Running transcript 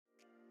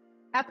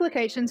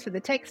Applications for the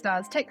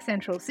Techstars Tech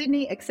Central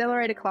Sydney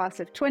Accelerator Class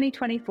of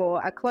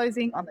 2024 are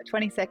closing on the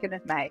 22nd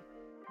of May.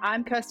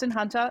 I'm Kirsten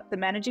Hunter, the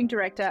Managing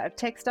Director of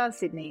Techstars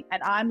Sydney,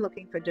 and I'm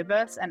looking for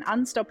diverse and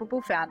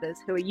unstoppable founders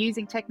who are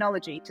using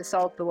technology to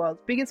solve the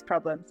world's biggest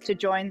problems to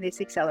join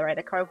this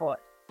accelerator cohort.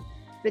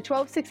 The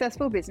 12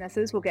 successful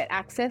businesses will get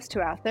access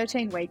to our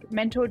 13-week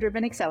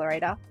mentor-driven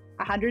accelerator,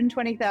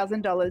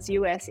 $120,000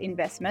 US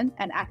investment,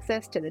 and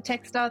access to the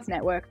Techstars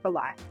network for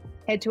life.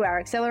 Head to our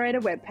accelerator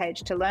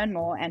webpage to learn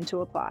more and to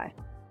apply.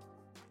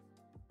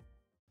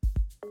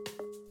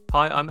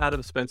 Hi, I'm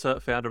Adam Spencer,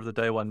 founder of the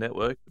Day One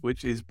Network,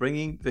 which is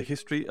bringing the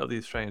history of the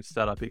Australian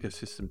startup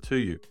ecosystem to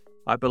you.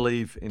 I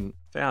believe in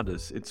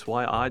founders. It's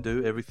why I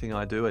do everything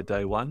I do at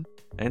Day One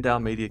and our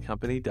media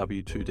company,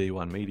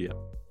 W2D1 Media.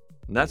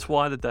 And that's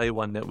why the Day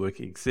One Network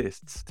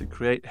exists, to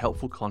create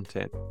helpful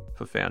content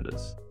for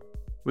founders.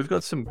 We've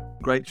got some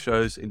great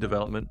shows in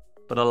development,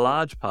 but a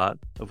large part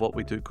of what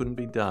we do couldn't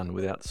be done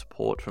without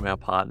support from our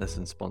partners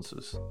and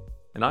sponsors.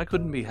 And I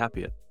couldn't be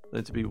happier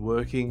than to be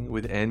working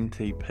with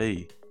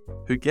NTP,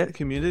 who get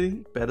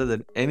community better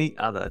than any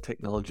other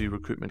technology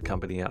recruitment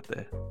company out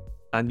there.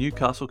 A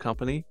Newcastle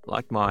company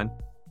like mine,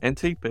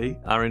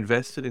 NTP are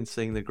invested in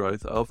seeing the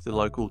growth of the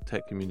local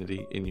tech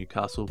community in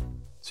Newcastle,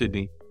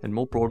 Sydney, and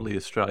more broadly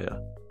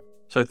Australia.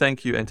 So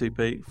thank you,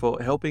 NTP,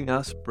 for helping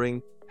us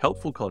bring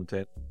helpful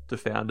content to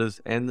founders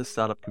and the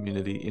startup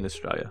community in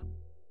Australia.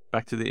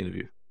 Back to the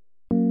interview.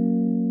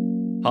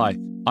 Hi,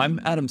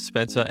 I'm Adam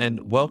Spencer,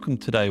 and welcome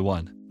to Day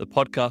One, the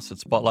podcast that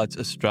spotlights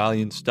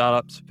Australian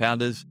startups,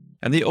 founders,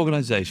 and the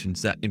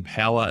organisations that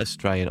empower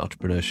Australian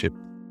entrepreneurship.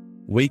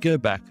 We go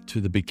back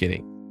to the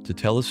beginning to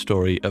tell the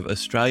story of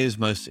Australia's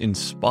most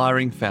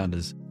inspiring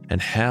founders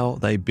and how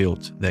they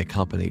built their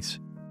companies.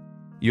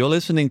 You're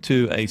listening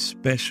to a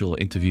special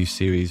interview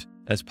series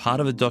as part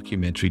of a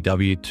documentary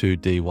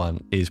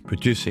W2D1 is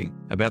producing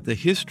about the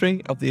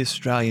history of the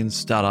Australian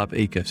startup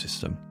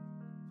ecosystem.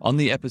 On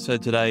the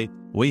episode today,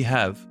 we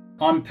have...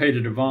 I'm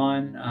Peter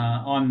Devine.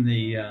 I'm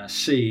the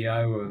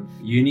CEO of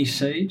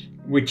Uniseed,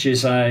 which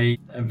is a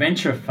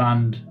venture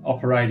fund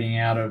operating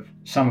out of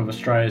some of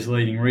Australia's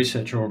leading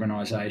research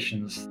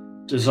organisations,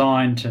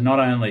 designed to not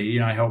only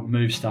help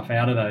move stuff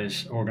out of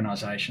those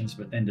organisations,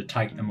 but then to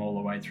take them all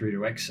the way through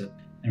to exit.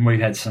 And we've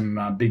had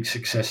some big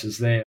successes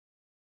there.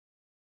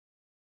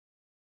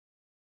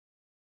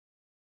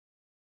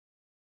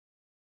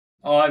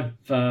 I've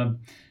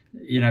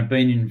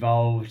been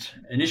involved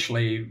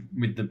initially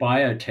with the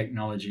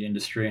biotechnology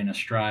industry in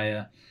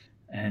Australia,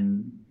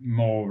 and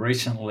more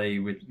recently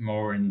with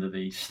more into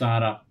the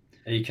startup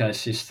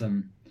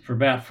ecosystem for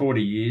about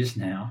 40 years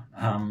now.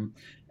 I've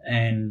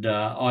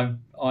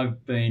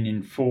been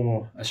in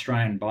 4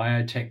 Australian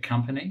biotech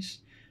companies.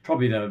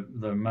 Probably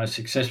the most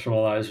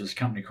successful of those was a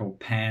company called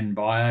Pan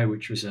Bio,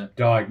 which was a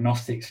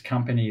diagnostics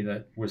company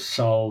that was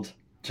sold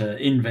to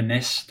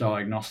Inverness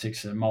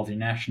Diagnostics, a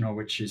multinational,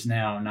 which is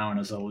now known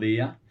as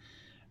Alea.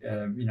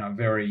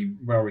 Very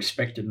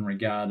well-respected and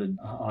regarded,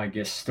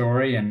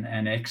 story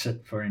and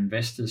exit for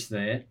investors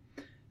there.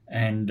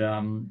 And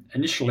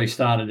initially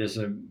started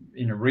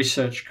in a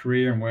research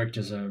career and worked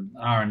as a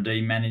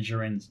R&D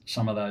manager in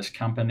some of those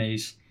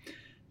companies,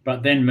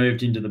 but then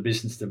moved into the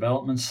business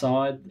development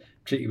side,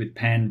 particularly with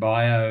Pan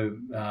Bio.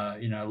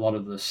 A lot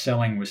of the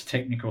selling was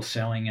technical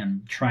selling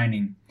and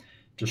training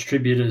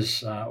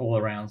distributors all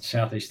around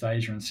Southeast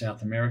Asia and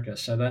South America.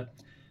 So that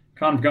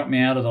kind of got me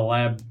out of the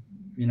lab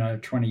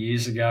 20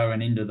 years ago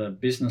and into the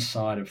business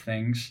side of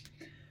things.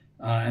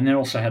 And then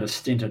also had a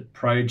stint at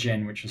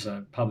Progen, which is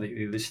a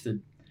publicly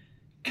listed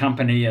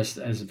company, as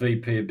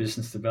VP of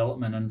Business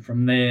Development. And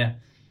from there,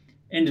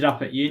 ended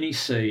up at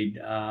Uniseed.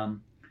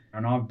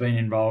 And I've been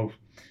involved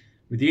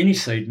with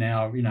Uniseed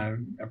now,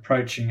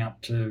 approaching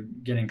up to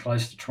getting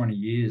close to 20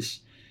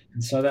 years.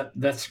 And so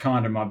that's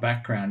kind of my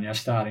background,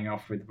 starting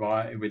off with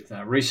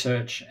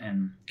research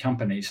and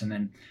companies, and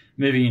then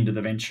moving into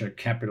the venture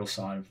capital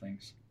side of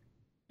things.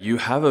 You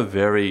have a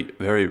very,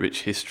 very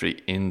rich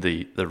history in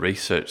the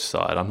research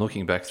side. I'm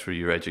looking back through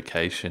your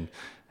education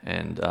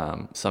and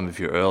some of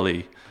your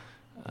early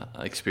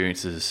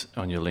experiences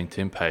on your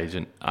LinkedIn page,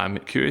 and I'm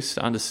curious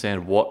to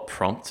understand what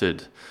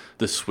prompted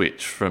the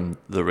switch from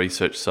the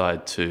research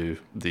side to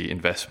the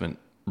investment,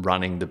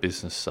 running the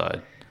business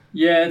side.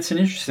 Yeah, it's an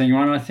interesting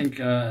one. I think,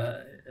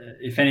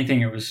 if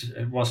anything,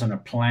 it wasn't a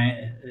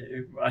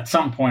plan. At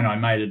some point, I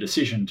made a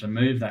decision to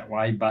move that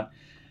way, but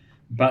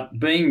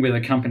being with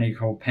a company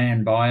called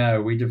Pan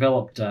Bio, we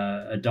developed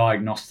a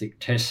diagnostic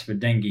test for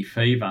dengue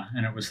fever,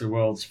 and it was the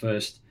world's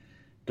first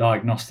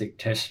diagnostic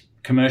test,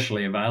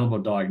 commercially available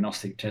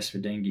diagnostic test for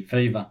dengue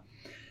fever.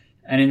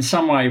 And in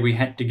some way, we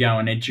had to go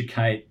and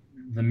educate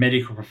the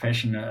medical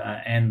profession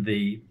and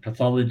the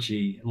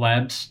pathology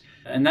labs,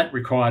 and that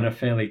required a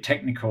fairly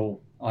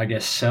technical,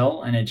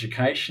 sell and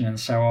education. And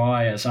so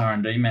I, as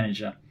R&D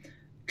manager,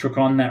 took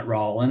on that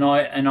role. And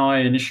I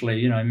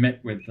initially,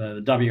 met with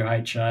the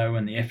WHO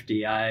and the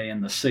FDA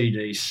and the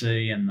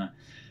CDC and the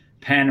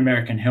Pan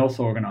American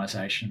Health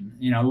Organization.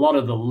 A lot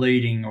of the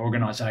leading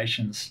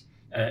organizations,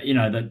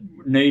 that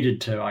needed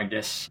to,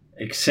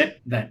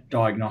 accept that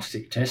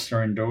diagnostic test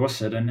or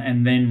endorse it.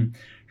 And then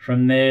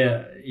from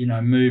there,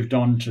 moved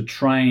on to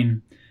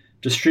train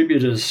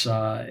distributors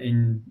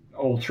in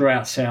all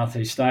throughout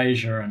Southeast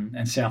Asia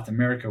and South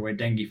America where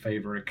dengue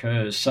fever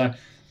occurs. So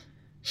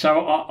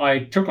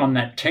I took on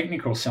that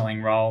technical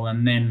selling role,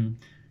 and then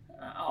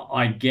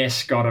I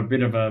guess got a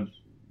bit of a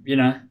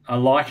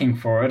liking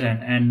for it,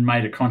 and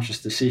made a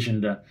conscious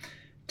decision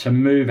to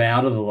move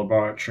out of the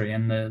laboratory.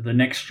 And the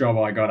next job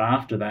I got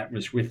after that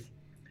was with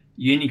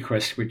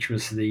UniQuest, which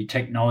was the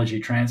technology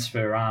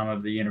transfer arm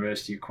of the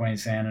University of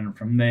Queensland, and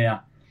from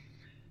there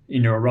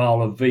into a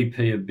role of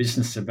VP of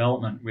Business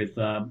Development with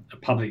a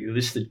publicly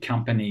listed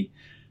company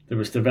that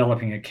was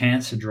developing a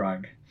cancer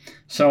drug.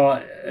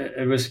 So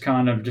it was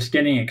kind of just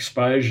getting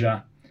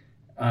exposure,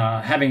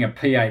 having a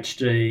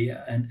PhD,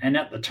 and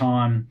at the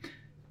time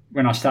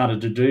when I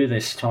started to do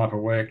this type of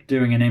work,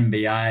 doing an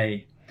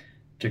MBA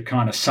to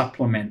kind of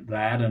supplement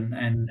that,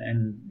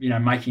 and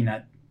making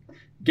that,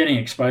 getting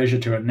exposure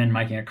to it, and then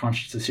making a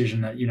conscious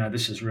decision that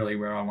this is really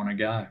where I want to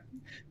go.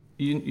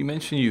 You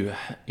mentioned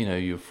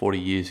your 40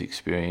 years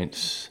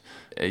experience.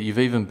 You've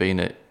even been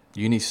at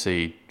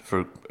Uniseed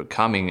for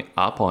coming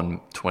up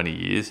on 20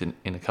 years in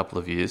a couple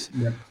of years.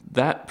 Yep.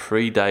 That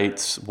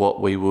predates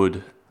what we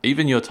would,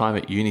 even your time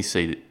at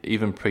Uniseed,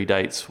 even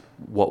predates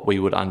what we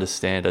would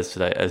understand as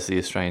today as the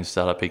Australian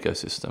startup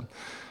ecosystem.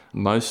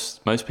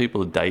 Most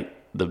people date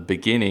the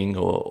beginning,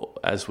 or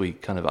as we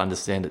kind of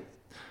understand it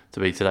to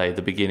be today,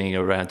 the beginning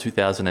around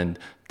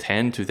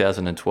 2010,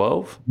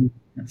 2012.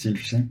 That's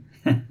interesting.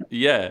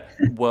 Yeah.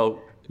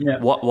 Well, yeah.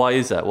 Why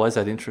is that? Why is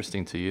that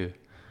interesting to you?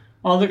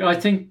 Oh, look, I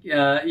think,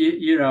 I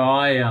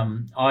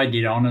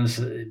did honours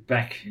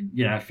back,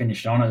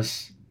 finished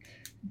honours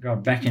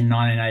back in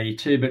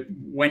 1982, but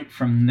went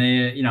from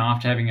there,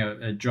 after having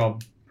a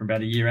job for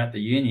about a year at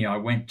the uni, I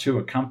went to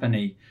a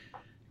company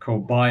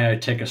called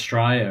Biotech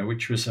Australia,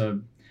 which was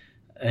an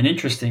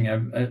interesting,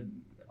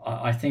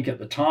 I think at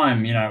the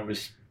time, it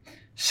was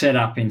set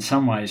up in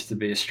some ways to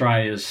be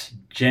Australia's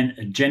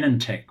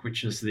Genentech,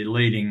 which is the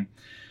leading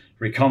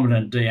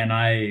recombinant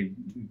DNA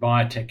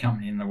biotech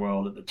company in the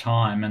world at the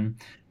time. And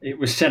it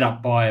was set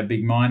up by a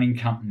big mining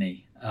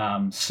company,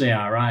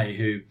 CRA,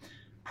 who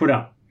put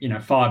up,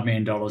 $5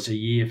 million a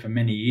year for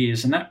many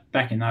years. And that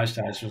back in those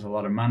days was a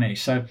lot of money.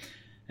 So,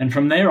 and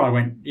from there I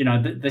went,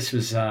 this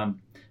was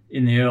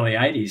in the early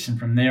 80s. And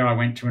from there I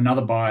went to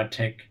another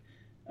biotech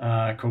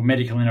called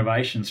Medical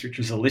Innovations, which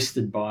was a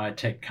listed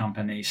biotech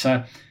company.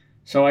 So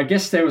I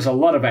guess there was a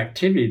lot of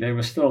activity. There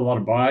was still a lot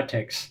of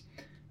biotechs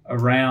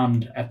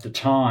around at the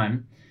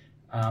time.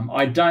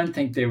 I don't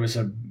think there was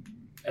there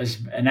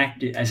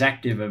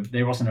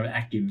wasn't an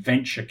active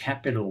venture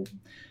capital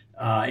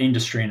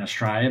industry in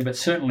Australia, but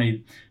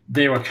certainly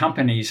there were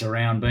companies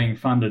around being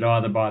funded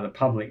either by the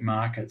public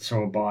markets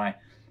or by,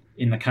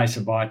 in the case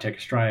of Biotech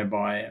Australia,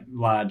 by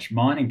large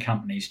mining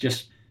companies,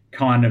 just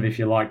kind of, if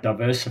you like,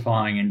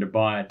 diversifying into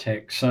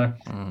biotech. So.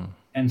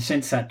 And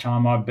since that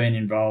time, I've been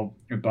involved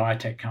with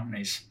biotech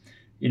companies,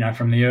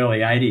 from the early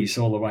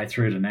 80s all the way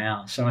through to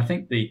now. So I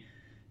think the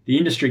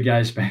industry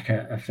goes back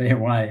a fair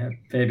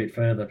bit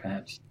further,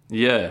 perhaps.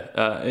 Yeah,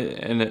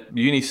 and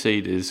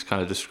Uniseed is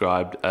kind of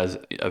described as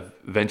a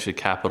venture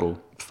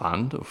capital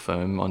fund or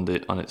firm on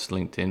its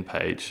LinkedIn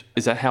page.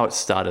 Is that how it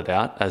started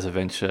out, as a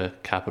venture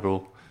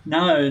capital?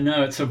 No,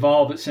 it's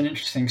evolved. It's an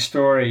interesting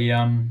story.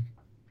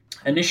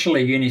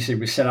 Initially, Uniseed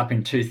was set up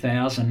in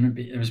 2000.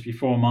 It was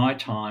before my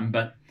time,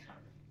 but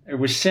it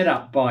was set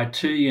up by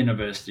two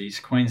universities,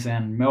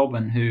 Queensland and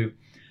Melbourne, who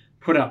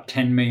put up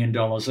 $10 million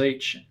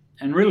each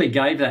and really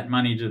gave that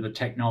money to the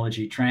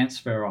technology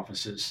transfer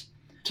offices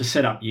to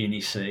set up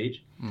Uniseed.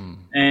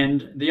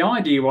 And the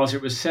idea was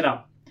it was set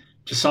up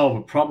to solve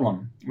a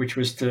problem, which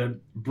was to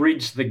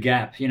bridge the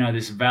gap,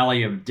 this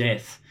valley of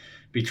death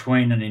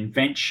between an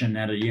invention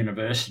at a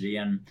university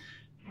and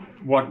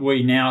what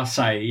we now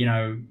say,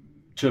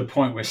 to a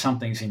point where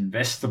something's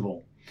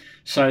investable.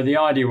 So the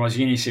idea was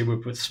Uniseed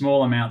would put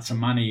small amounts of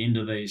money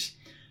into these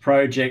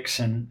projects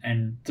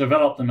and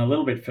develop them a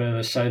little bit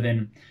further, so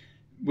then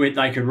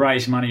they could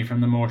raise money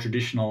from the more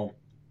traditional,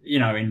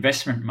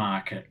 investment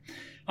market.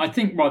 I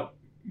think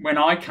when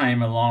I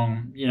came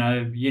along,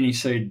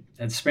 Uniseed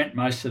had spent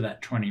most of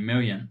that $20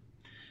 million,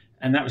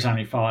 and that was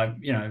only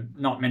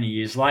not many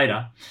years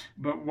later.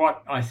 But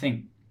what I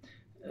think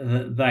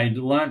they'd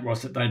learnt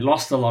was that they'd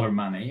lost a lot of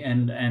money,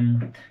 and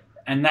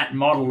that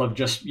model of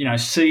just,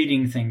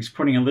 seeding things,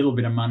 putting a little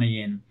bit of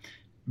money in,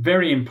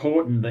 very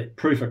important that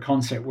proof of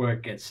concept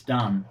work gets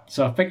done.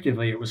 So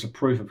effectively it was a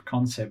proof of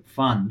concept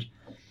fund,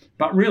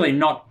 but really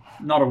not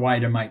a way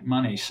to make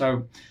money.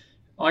 So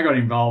I got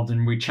involved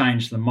and we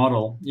changed the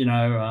model. We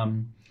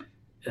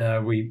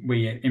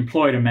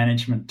employed a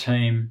management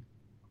team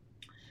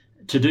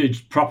to do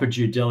proper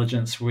due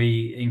diligence.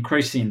 We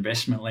increased the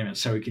investment limit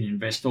so we could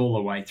invest all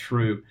the way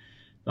through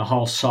the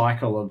whole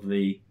cycle of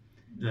the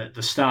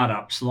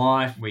startup's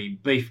life. We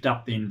beefed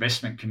up the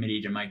investment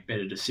committee to make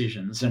better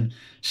decisions and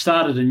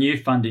started a new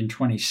fund in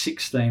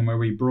 2016 where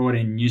we brought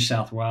in New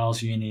South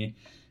Wales Uni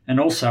and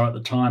also at the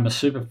time a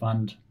super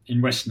fund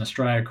in Western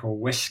Australia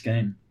called West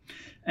Scheme.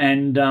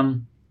 And,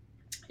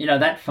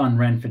 that fund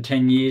ran for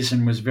 10 years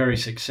and was very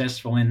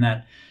successful in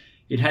that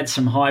it had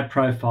some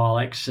high-profile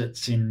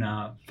exits in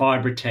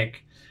Fibratech,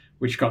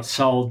 which got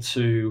sold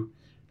to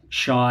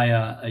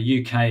Shire, a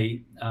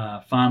UK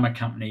pharma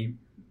company,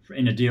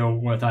 in a deal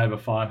worth over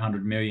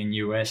 500 million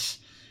US.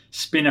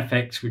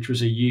 Spinifex, which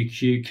was a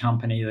UQ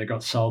company that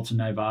got sold to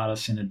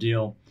Novartis in a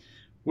deal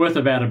worth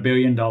about $1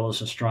 billion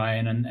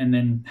Australian, and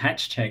then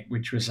Hatchtech,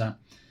 which was a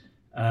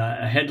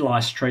head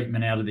lice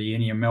treatment out of the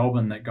Uni of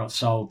Melbourne that got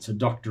sold to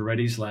Dr.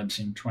 Reddy's Labs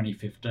in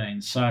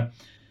 2015. So,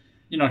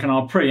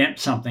 I'll preempt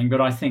something,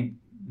 but I think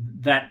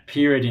that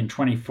period in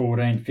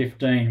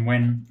 2014-15,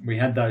 when we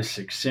had those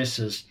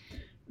successes,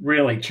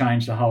 really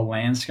changed the whole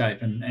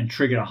landscape and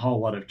triggered a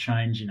whole lot of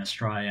change in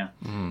Australia,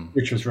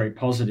 which was very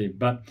positive.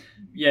 But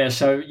yeah,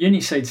 so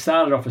Uniseed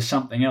started off as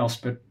something else,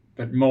 but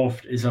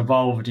morphed, is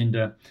evolved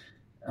into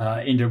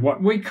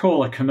what we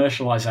call a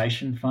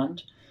commercialisation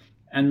fund.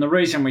 And the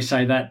reason we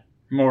say that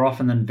more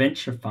often than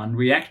venture fund,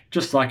 we act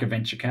just like a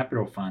venture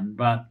capital fund,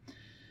 but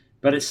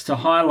it's to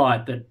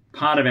highlight that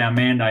part of our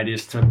mandate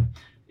is to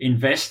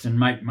invest and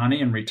make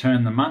money and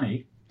return the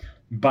money,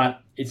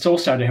 but it's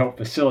also to help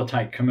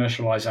facilitate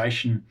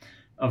commercialisation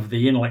of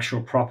the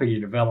intellectual property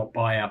developed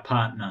by our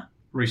partner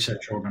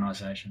research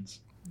organisations.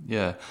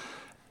 Yeah.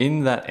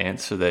 In that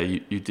answer there,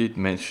 you did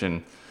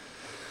mention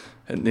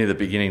near the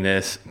beginning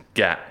there's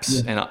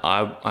gaps, and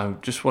I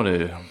just want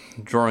to,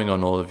 drawing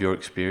on all of your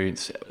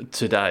experience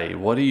today,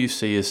 what do you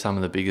see as some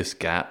of the biggest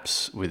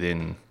gaps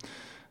within,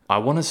 I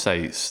want to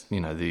say,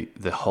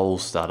 the whole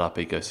startup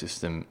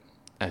ecosystem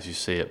as you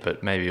see it,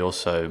 but maybe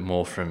also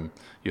more from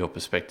your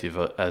perspective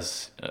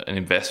as an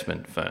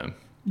investment firm?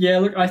 Yeah,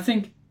 look, I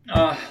think,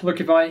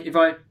 if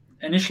I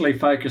initially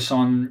focus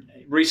on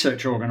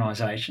research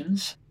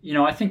organisations,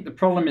 I think the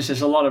problem is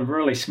there's a lot of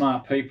really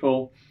smart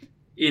people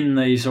in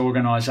these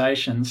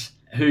organisations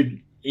who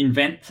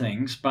invent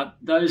things, but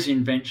those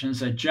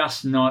inventions are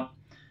just not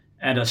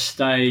at a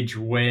stage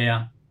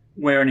where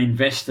an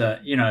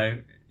investor,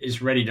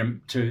 is ready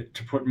to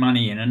put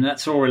money in, and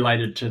that's all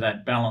related to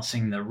that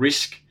balancing the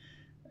risk,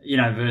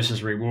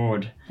 versus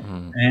reward.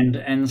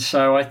 And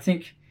so I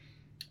think,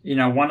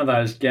 one of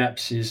those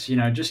gaps is,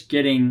 just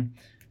getting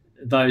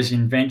those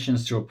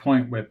inventions to a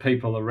point where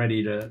people are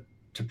ready to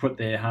put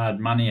their hard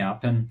money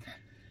up, and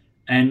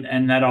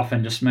that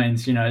often just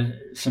means,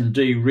 some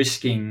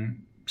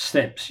de-risking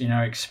steps,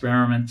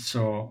 experiments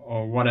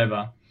or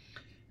whatever.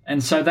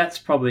 And so that's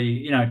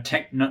probably,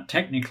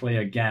 technically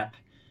a gap.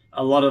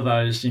 A lot of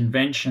those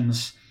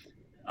inventions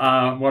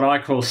are what I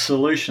call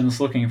solutions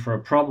looking for a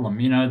problem.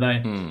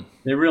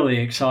 They're really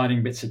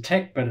exciting bits of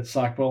tech, but it's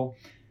like, well,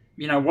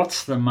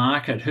 what's the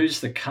market? Who's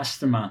the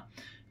customer?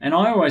 And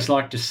I always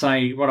like to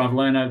say, what I've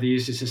learned over the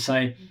years is to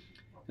say,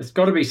 it's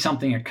got to be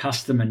something a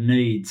customer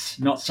needs,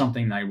 not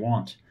something they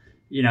want.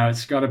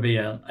 It's got to be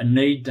a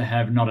need to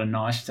have, not a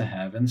nice to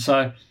have. And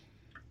so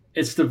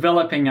it's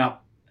developing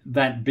up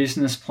that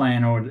business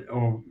plan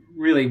or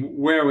really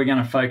where are we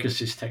going to focus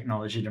this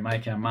technology to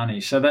make our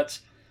money. So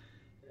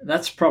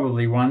that's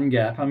probably one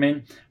gap. I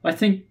mean, I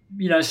think,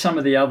 some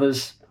of the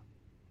others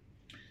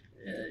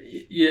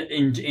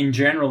in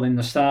general in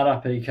the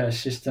startup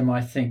ecosystem,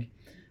 I think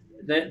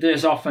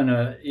there's often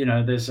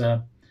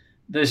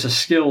there's a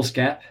skills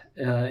gap,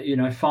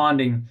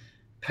 finding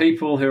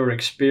people who are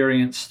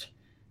experienced,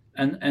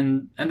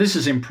 and this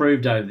has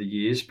improved over the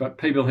years, but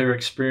people who are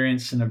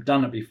experienced and have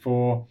done it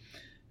before,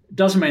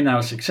 doesn't mean they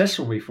were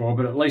successful before,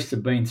 but at least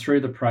have been through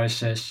the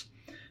process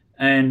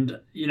and,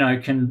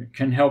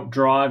 can help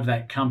drive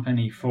that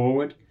company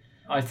forward.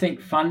 I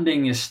think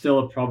funding is still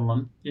a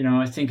problem.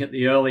 I think at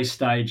the early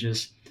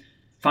stages,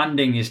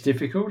 funding is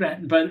difficult,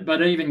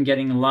 but even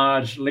getting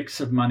large licks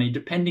of money,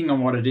 depending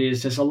on what it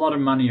is, there's a lot of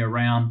money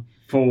around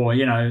for,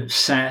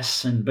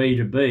 SaaS and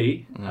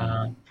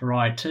B2B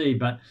for IT.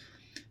 But,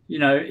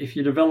 if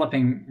you're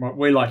developing what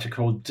we like to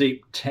call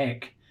deep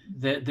tech,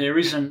 there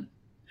isn't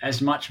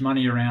as much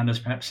money around as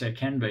perhaps there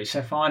can be.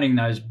 So finding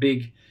those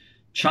big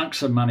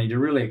chunks of money to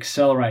really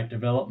accelerate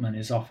development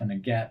is often a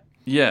gap.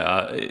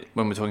 Yeah,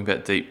 when we're talking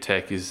about deep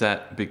tech, is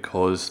that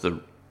because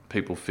the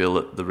people feel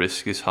that the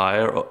risk is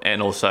higher,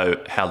 and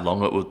also how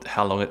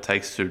long it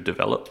takes to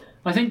develop?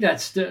 I think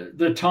that's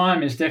the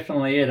time is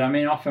definitely it. I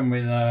mean, often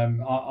with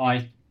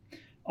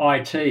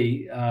IT,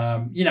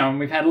 and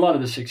we've had a lot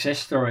of the success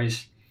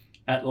stories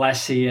at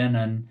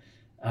Atlassian and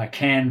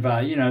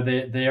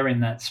Canva. They're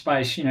in that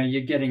space.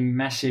 You're getting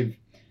massive.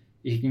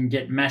 You can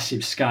get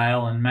massive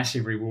scale and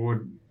massive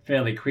reward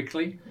fairly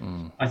quickly.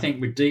 I think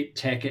with deep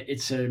tech,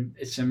 it's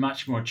a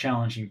much more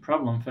challenging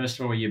problem. First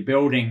of all, you're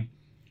building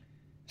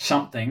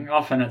something.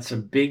 Often it's a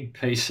big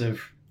piece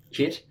of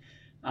kit,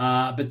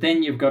 but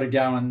then you've got to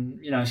go and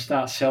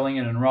start selling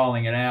it and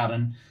rolling it out,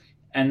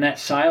 and that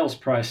sales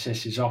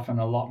process is often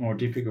a lot more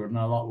difficult and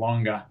a lot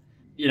longer,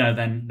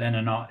 than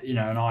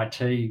an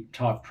IT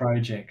type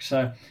project.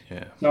 So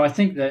I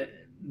think that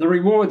the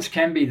rewards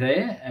can be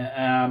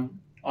there.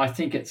 I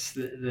think it's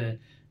the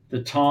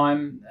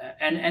time,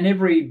 and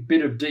every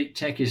bit of deep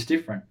tech is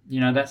different.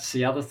 That's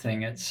the other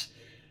thing. It's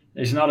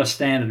there's not a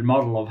standard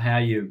model of how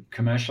you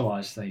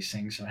commercialize these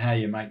things or how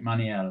you make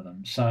money out of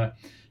them. So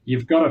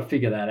you've got to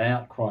figure that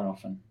out quite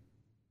often.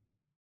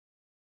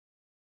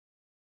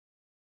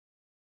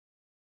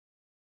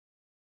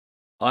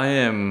 I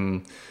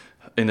am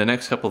in the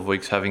next couple of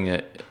weeks having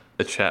a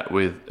chat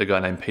with a guy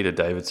named Peter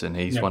Davidson.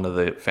 He's one of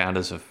the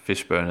founders of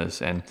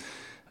Fishburners, and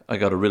I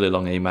got a really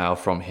long email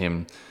from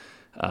him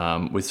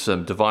with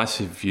some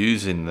divisive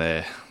views in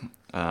there.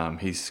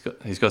 He's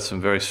got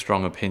some very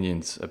strong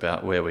opinions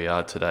about where we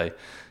are today.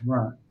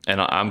 Right.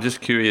 And I'm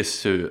just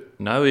curious to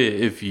know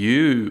if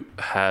you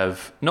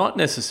have not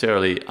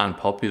necessarily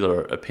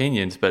unpopular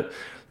opinions, but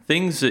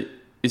things that,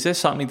 is there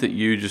something that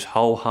you just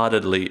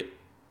wholeheartedly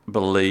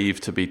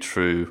believe to be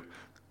true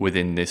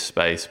within this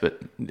space,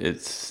 but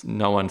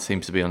no one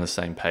seems to be on the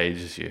same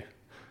page as you?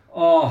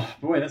 Oh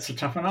boy, that's a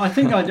tough one. I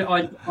think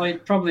I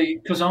probably,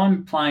 because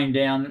I'm playing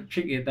down,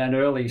 particularly at that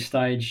early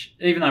stage.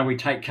 Even though we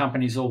take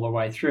companies all the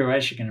way through,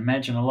 as you can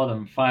imagine, a lot of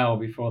them fail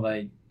before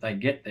they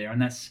get there,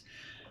 and that's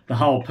the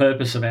whole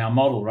purpose of our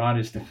model, right?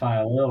 Is to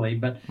fail early.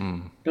 But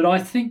I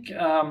think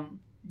I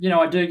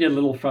do get a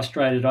little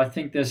frustrated. I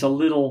think there's a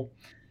little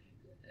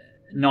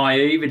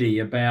naivety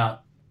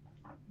about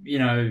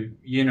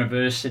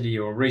university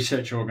or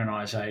research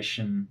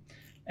organisation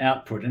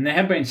output, and there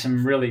have been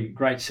some really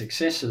great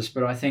successes,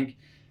 but I think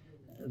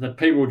that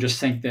people just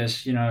think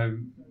there's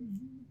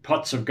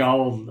pots of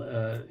gold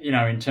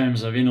in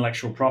terms of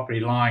intellectual property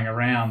lying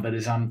around that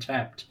is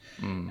untapped.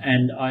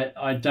 And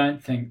I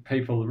don't think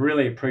people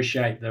really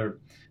appreciate the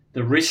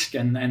risk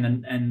and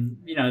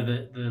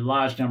the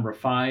large number of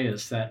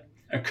failures that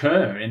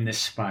occur in this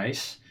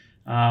space,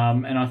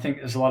 and I think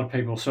there's a lot of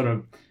people sort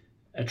of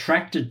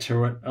attracted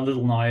to it a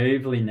little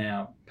naively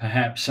now,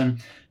 perhaps. And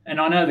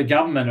I know the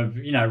government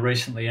have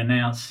recently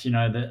announced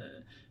an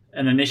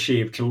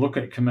initiative to look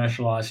at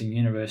commercialising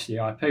university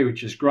IP,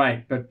 which is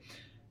great, but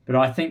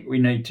I think we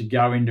need to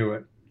go into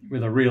it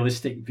with a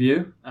realistic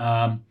view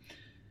of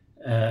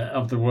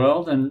the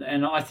world,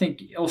 and I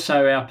think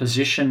also our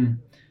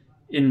position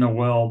in the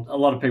world. A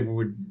lot of people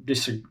would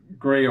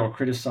disagree or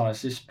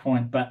criticise this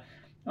point, but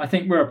I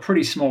think we're a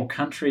pretty small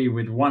country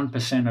with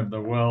 1% of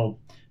the world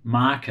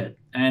market,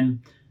 and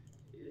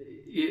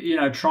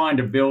trying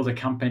to build a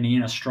company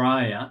in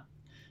Australia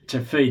to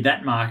feed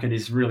that market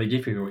is really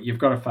difficult. You've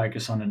got to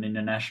focus on an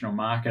international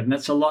market, and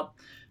it's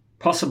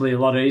possibly a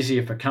lot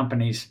easier for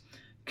companies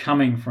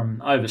coming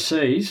from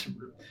overseas,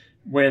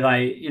 where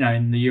they,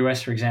 in the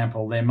US, for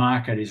example, their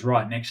market is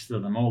right next to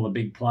them. All the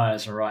big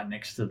players are right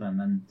next to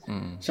them,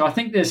 and so I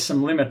think there's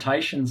some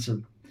limitations.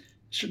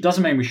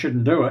 Doesn't mean we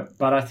shouldn't do it,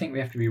 but I think we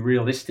have to be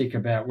realistic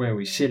about where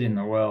we sit in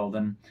the world.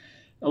 And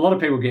a lot of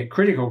people get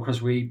critical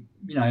because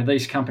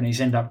these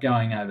companies end up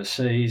going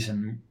overseas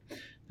and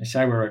they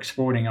say we're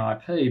exporting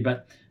IP,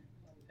 but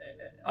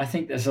I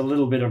think there's a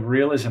little bit of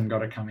realism got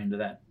to come into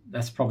that.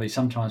 That's probably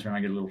sometimes when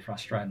I get a little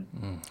frustrated.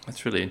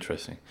 That's really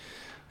interesting.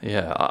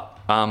 Yeah.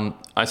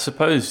 I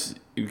suppose,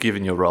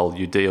 given your role,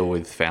 you deal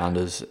with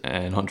founders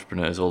and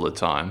entrepreneurs all the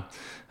time.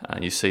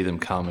 You see them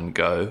come and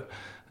go.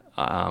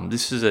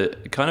 This is a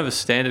kind of a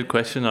standard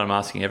question that I'm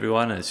asking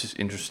everyone, and it's just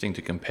interesting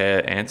to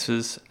compare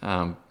answers.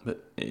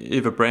 But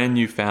if a brand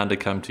new founder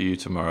come to you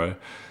tomorrow,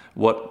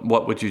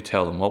 what would you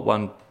tell them? What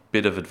one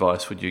bit of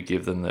advice would you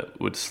give them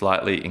that would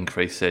slightly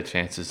increase their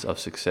chances of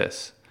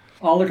success?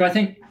 Oh, look, I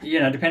think,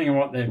 depending on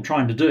what they're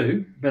trying to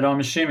do, but I'm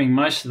assuming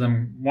most of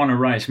them want to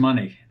raise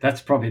money.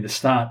 That's probably the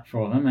start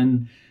for them.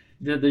 And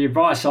the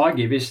advice I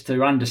give is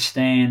to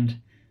understand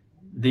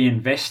the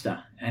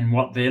investor and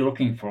what they're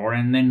looking for,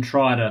 and then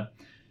try to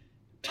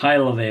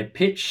tailor their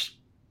pitch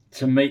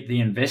to meet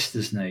the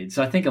investor's needs.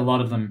 I think a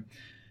lot of them,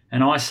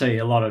 and I see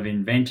a lot of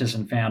inventors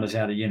and founders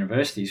out of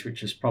universities,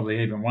 which is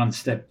probably even one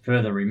step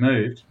further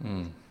removed.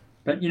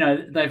 But,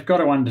 they've got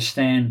to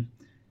understand,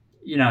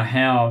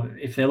 how,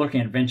 if they're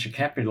looking at venture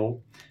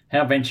capital,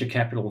 how venture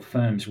capital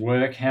firms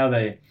work, how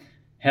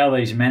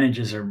these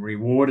managers are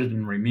rewarded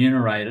and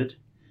remunerated.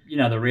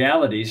 The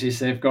reality is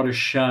they've got to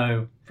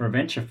show, for a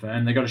venture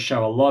firm, they've got to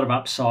show a lot of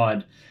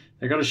upside.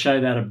 They've got to show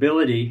that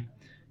ability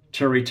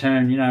to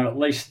return, at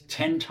least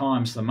 10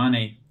 times the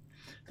money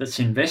that's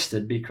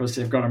invested, because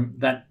they've got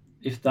that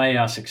if they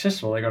are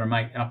successful, they've got to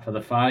make up for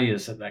the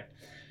failures that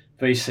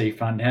VC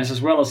fund has,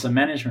 as well as the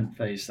management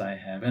fees they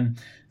have. And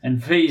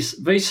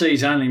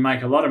VCs only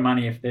make a lot of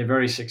money if they're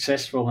very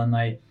successful and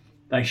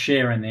they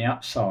share in the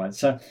upside.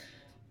 So,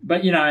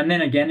 but and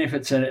then again, if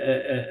it's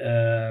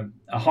a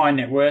high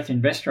net worth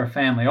investor, a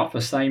family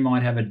office, they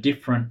might have a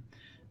different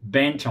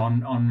bent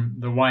on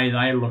the way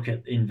they look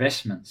at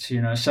investments.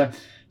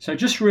 So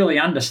just really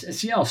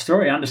it's the old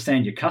story.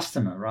 Understand your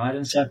customer, right?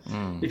 And so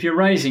if you're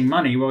raising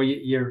money, well,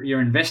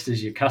 your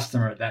investor's your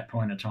customer at that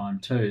point in time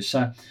too.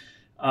 So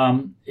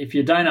if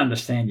you don't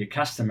understand your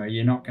customer,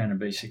 you're not going to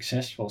be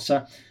successful.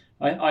 So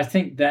I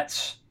think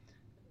that's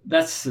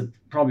the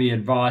probably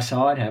advice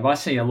I'd have. I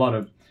see a lot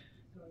of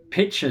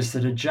pitches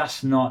that are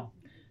just not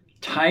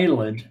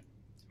tailored,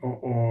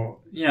 or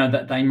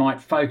that they might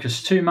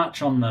focus too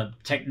much on the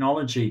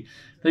technology.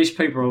 These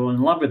people are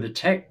in love with the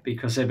tech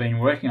because they've been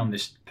working on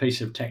this piece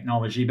of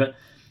technology, but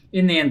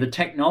in the end, the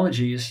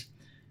technology is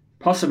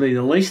possibly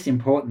the least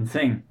important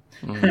thing.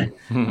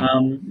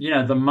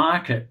 The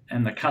market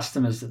and the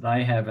customers that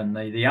they have and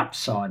the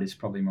upside is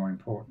probably more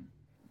important.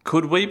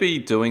 Could we be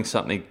doing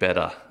something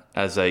better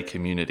as a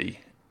community?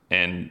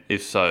 And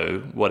if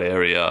so, what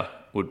area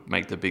would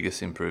make the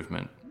biggest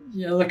improvement?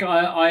 Yeah, look,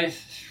 I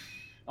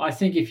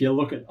think if you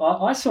look at,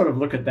 I sort of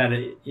look at that,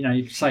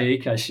 you say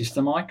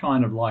ecosystem, I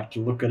kind of like to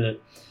look at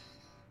it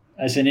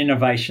as an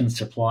innovation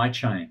supply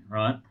chain,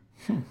 right?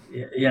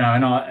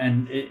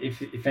 And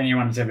if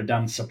anyone's ever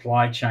done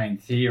supply chain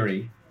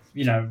theory,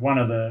 one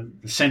of the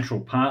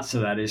central parts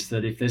of that is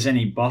that if there's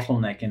any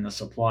bottleneck in the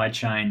supply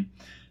chain,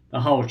 the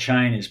whole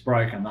chain is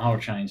broken, the whole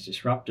chain is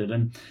disrupted.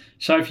 And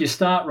so if you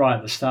start right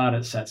at the start,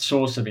 it's that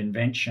source of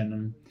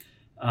invention,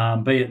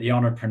 and be it the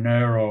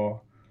entrepreneur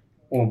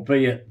or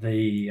be it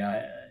the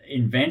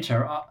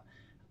inventor.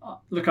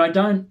 Look, I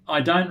don't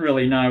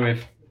really know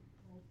if,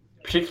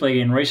 particularly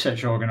in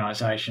research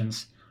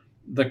organisations,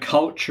 the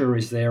culture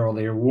is there or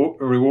the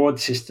reward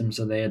systems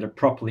are there to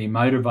properly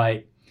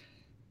motivate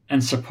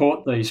and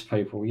support these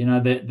people.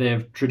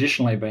 They've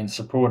traditionally been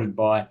supported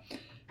by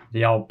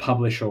the old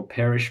publish or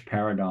perish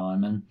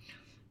paradigm,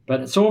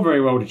 but it's all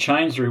very well to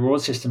change the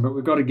reward system, but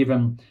we've got to give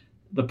them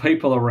the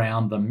people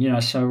around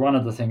them. So one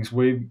of the things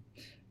we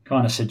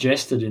kind of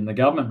suggested in the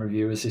government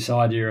review is this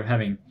idea of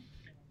having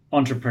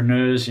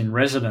entrepreneurs in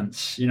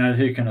residence,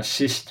 who can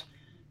assist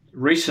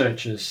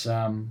researchers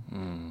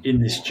in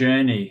this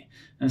journey.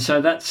 And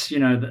so that's,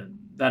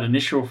 that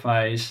initial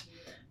phase.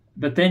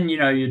 But then,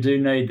 you do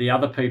need the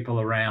other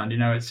people around.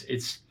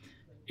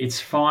 It's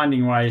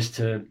finding ways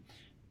to,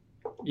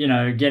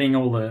 getting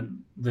all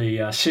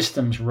the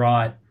systems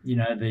right,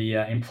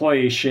 the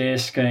employee share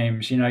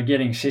schemes,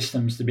 getting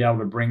systems to be able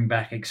to bring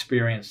back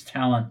experienced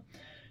talent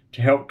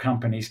to help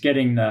companies,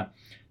 getting the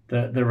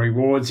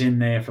rewards in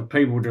there for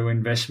people to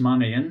invest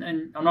money.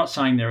 And I'm not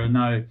saying there are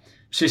no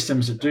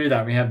systems that do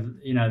that. We have,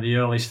 the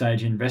early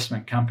stage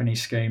investment company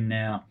scheme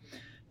now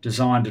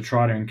designed to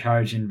try to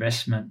encourage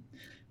investment.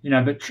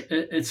 But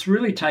it's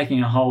really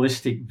taking a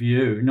holistic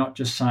view, not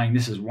just saying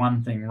this is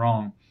one thing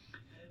wrong,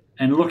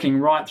 and looking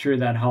right through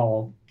that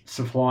whole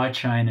supply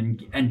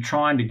chain and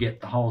trying to get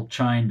the whole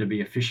chain to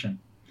be efficient.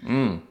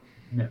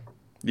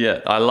 Yeah,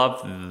 I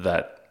love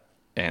that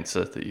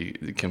answer that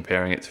you're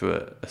comparing it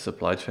to a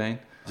supply chain.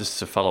 Just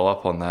to follow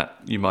up on that,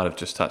 you might have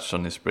just touched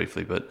on this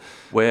briefly, but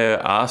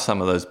where are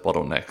some of those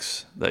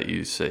bottlenecks that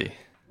you see?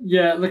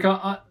 Yeah, look,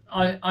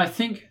 I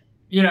think,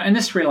 and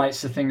this relates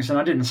to things, and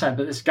I didn't say it,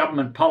 but it's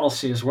government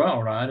policy as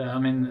well, right? I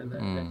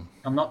mean,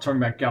 I'm not talking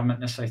about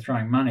government necessarily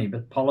throwing money,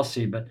 but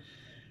policy. But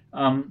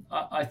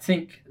I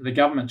think the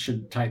government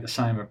should take the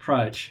same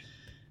approach.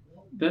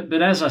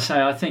 But as I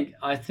say,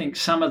 I think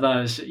some of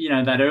those,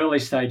 that early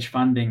stage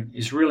funding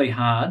is really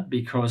hard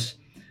because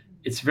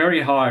it's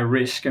very high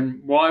risk.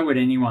 And why would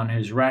anyone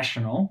who's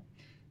rational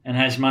and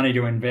has money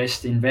to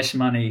invest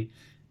money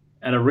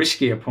at a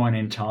riskier point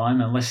in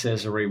time unless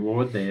there's a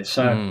reward there?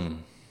 So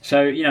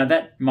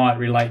that might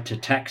relate to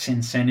tax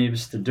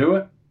incentives to do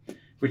it,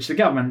 which the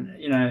government,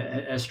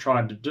 has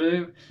tried to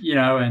do,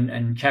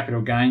 and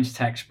capital gains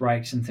tax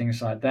breaks and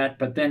things like that.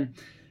 But then,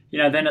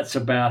 then it's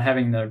about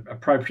having the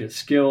appropriate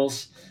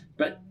skills.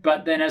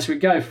 But then as we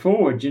go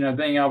forward,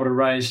 being able to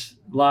raise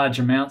large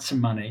amounts of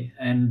money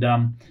and,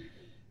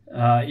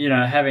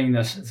 having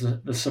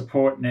the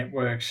support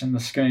networks and the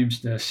schemes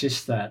to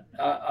assist that.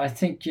 I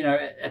think,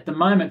 at the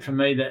moment for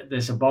me that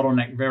there's a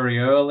bottleneck very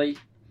early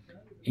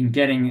in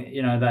getting,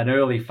 that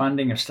early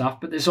funding of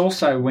stuff. But there's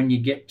also when you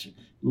get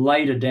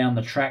later down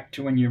the track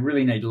to when you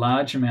really need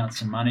large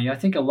amounts of money. I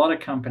think a lot of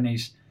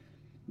companies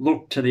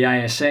look to the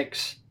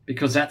ASX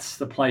because that's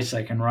the place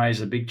they can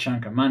raise a big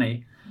chunk of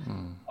money.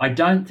 I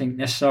don't think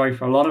necessarily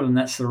for a lot of them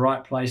that's the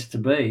right place to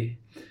be,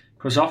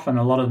 because often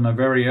a lot of them are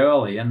very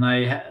early and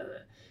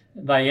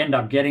they end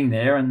up getting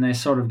there and they're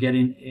sort of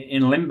getting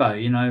in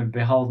limbo,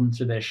 beholden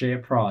to their share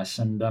price.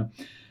 And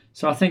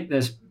so I think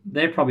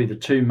they're probably the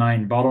two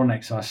main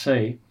bottlenecks I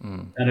see,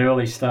 that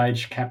early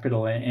stage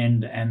capital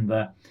and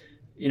the,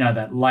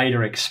 that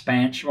later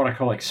expansion, what I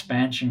call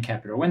expansion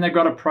capital. When they've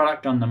got a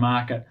product on the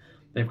market,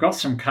 they've got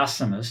some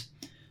customers,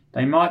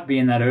 they might be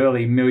in that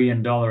early $1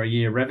 million a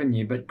year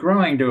revenue, but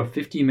growing to a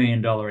 $50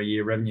 million a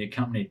year revenue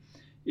company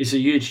is a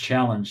huge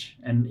challenge.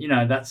 And,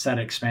 that's that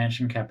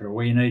expansion capital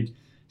where you need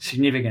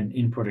significant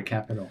input of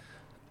capital.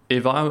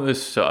 If I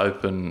was to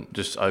open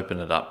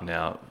it up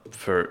now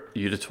for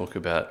you to talk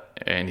about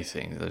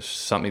anything, there's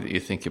something that you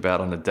think about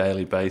on a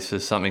daily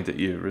basis, something that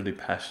you're really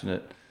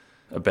passionate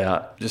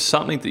about, just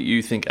something that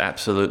you think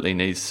absolutely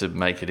needs to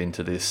make it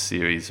into this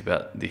series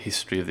about the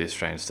history of the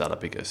Australian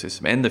startup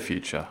ecosystem and the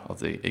future of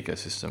the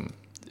ecosystem.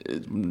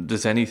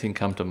 Does anything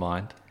come to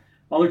mind?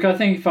 Well, look, I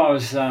think if I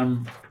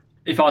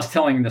was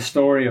telling the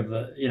story of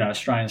the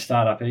Australian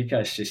startup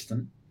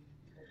ecosystem,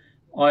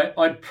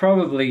 I'd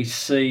probably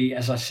see,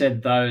 as I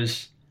said,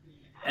 those,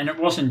 and it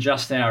wasn't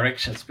just our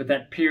exits, but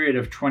that period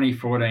of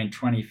 2014,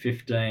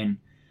 2015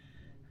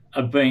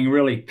 of being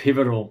really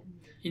pivotal.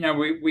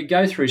 We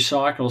go through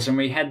cycles, and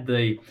we had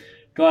the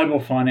global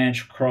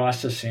financial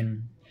crisis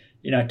in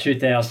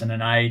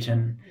 2008.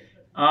 And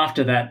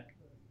after that,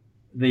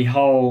 the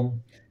whole,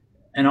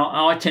 and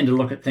I tend to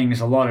look at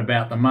things a lot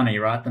about the money,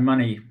 right? The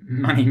money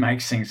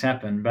makes things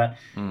happen, but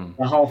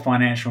the whole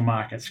financial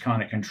markets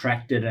kind of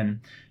contracted,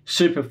 and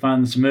super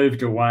funds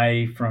moved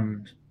away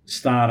from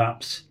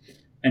startups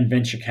and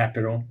venture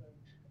capital.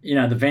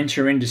 The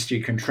venture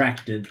industry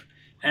contracted,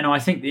 and I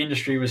think the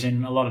industry was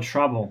in a lot of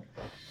trouble.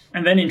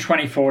 And then in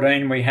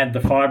 2014, we had the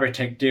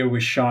Fibertech deal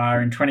with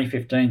Shire. In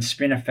 2015,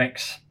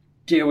 Spinifex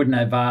deal with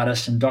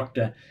Novartis, and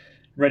Dr.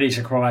 Reddy's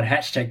acquired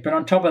Hatchtech. But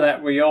on top of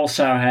that, we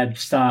also had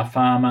Star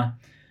Pharma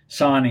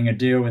signing a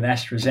deal with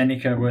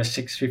AstraZeneca worth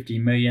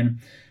 $650 million.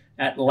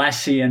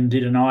 Atlassian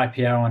did an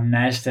IPO on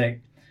NASDAQ,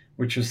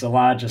 which was the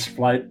largest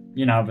float,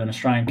 of an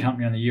Australian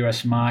company on the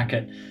US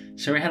market.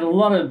 So we had a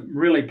lot of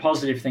really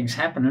positive things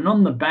happen. And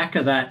on the back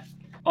of that,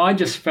 I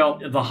just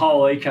felt the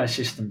whole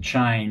ecosystem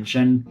change.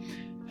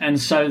 And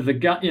so the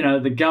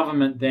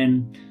government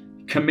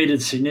then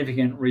committed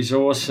significant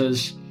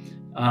resources.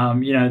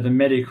 The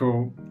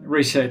Medical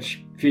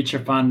Research Future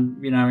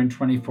Fund, in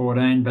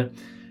 2014,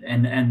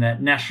 and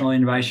that National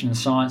Innovation and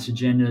Science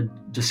Agenda,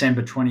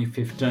 December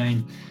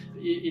 2015.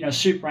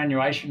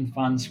 Superannuation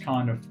funds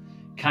kind of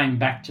came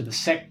back to the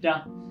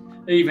sector.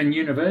 Even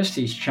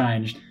universities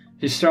changed.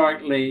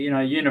 Historically,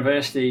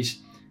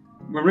 universities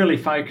were really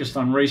focused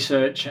on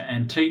research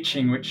and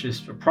teaching, which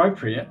is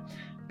appropriate.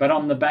 But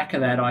on the back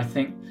of that, I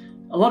think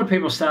a lot of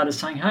people started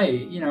saying,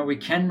 hey, we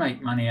can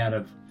make money out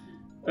of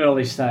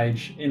early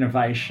stage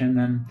innovation.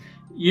 And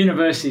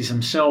universities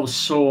themselves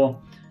saw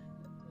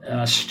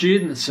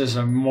students as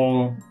a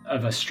more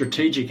of a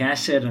strategic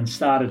asset and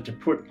started to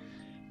put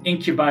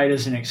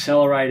incubators and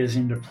accelerators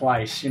into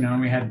place.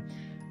 And we had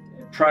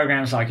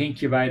programs like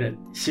Incubate at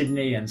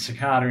Sydney and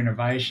Cicada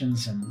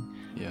Innovations and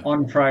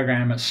On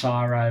Program at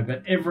CSIRO.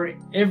 But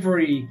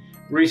every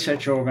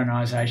research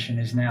organisation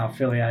is now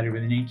affiliated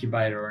with an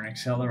incubator or an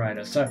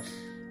accelerator. So,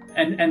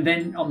 and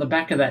then on the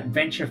back of that,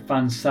 venture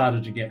funds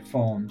started to get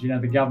formed.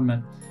 The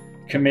government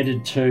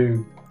committed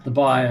to the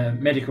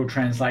Biomedical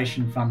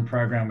Translation Fund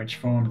program, which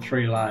formed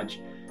 3 large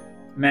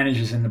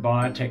managers in the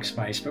biotech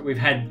space. But we've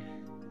had,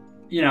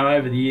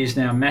 over the years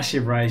now,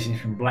 massive raising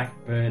from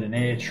Blackbird and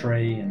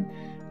Airtree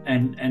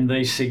and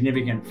these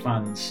significant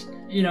funds.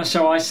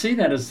 So I see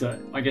that as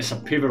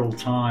a pivotal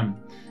time.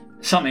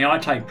 Something I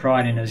take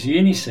pride in as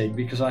Uniseed,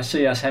 because I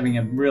see us having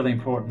a really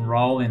important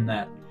role in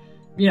that.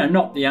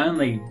 Not the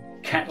only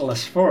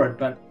catalyst for it,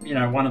 but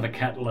one of the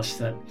catalysts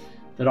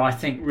that I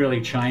think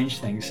really changed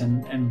things,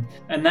 and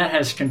that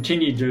has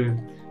continued to,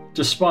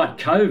 despite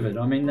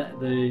COVID. I mean,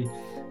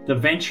 the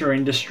venture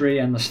industry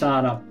and the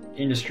startup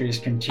industry has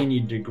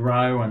continued to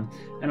grow, and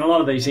a lot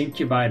of these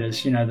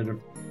incubators, that have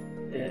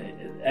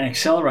and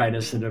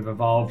accelerators that have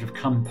evolved have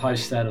come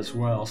post that as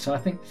well. So I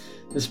think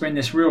there's been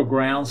this real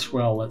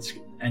groundswell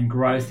and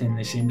growth in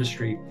this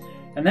industry,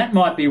 and that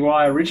might be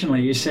why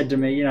originally you said to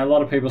me, a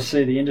lot of people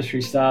see the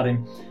industry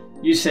starting.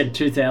 You said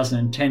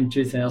 2010,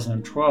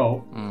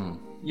 2012.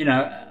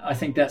 I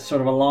think that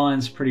sort of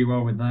aligns pretty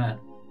well with that.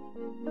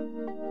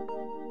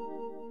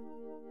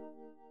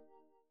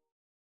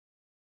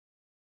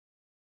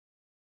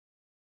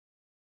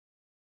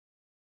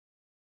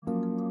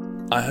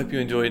 I hope you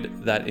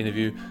enjoyed that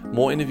interview.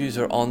 More interviews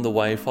are on the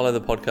way. Follow the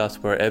podcast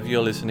wherever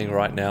you're listening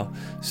right now.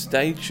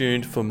 Stay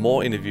tuned for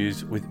more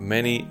interviews with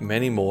many,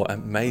 many more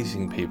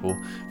amazing people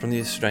from the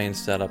Australian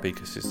startup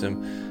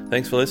ecosystem.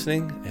 Thanks for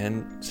listening,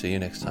 and see you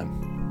next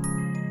time.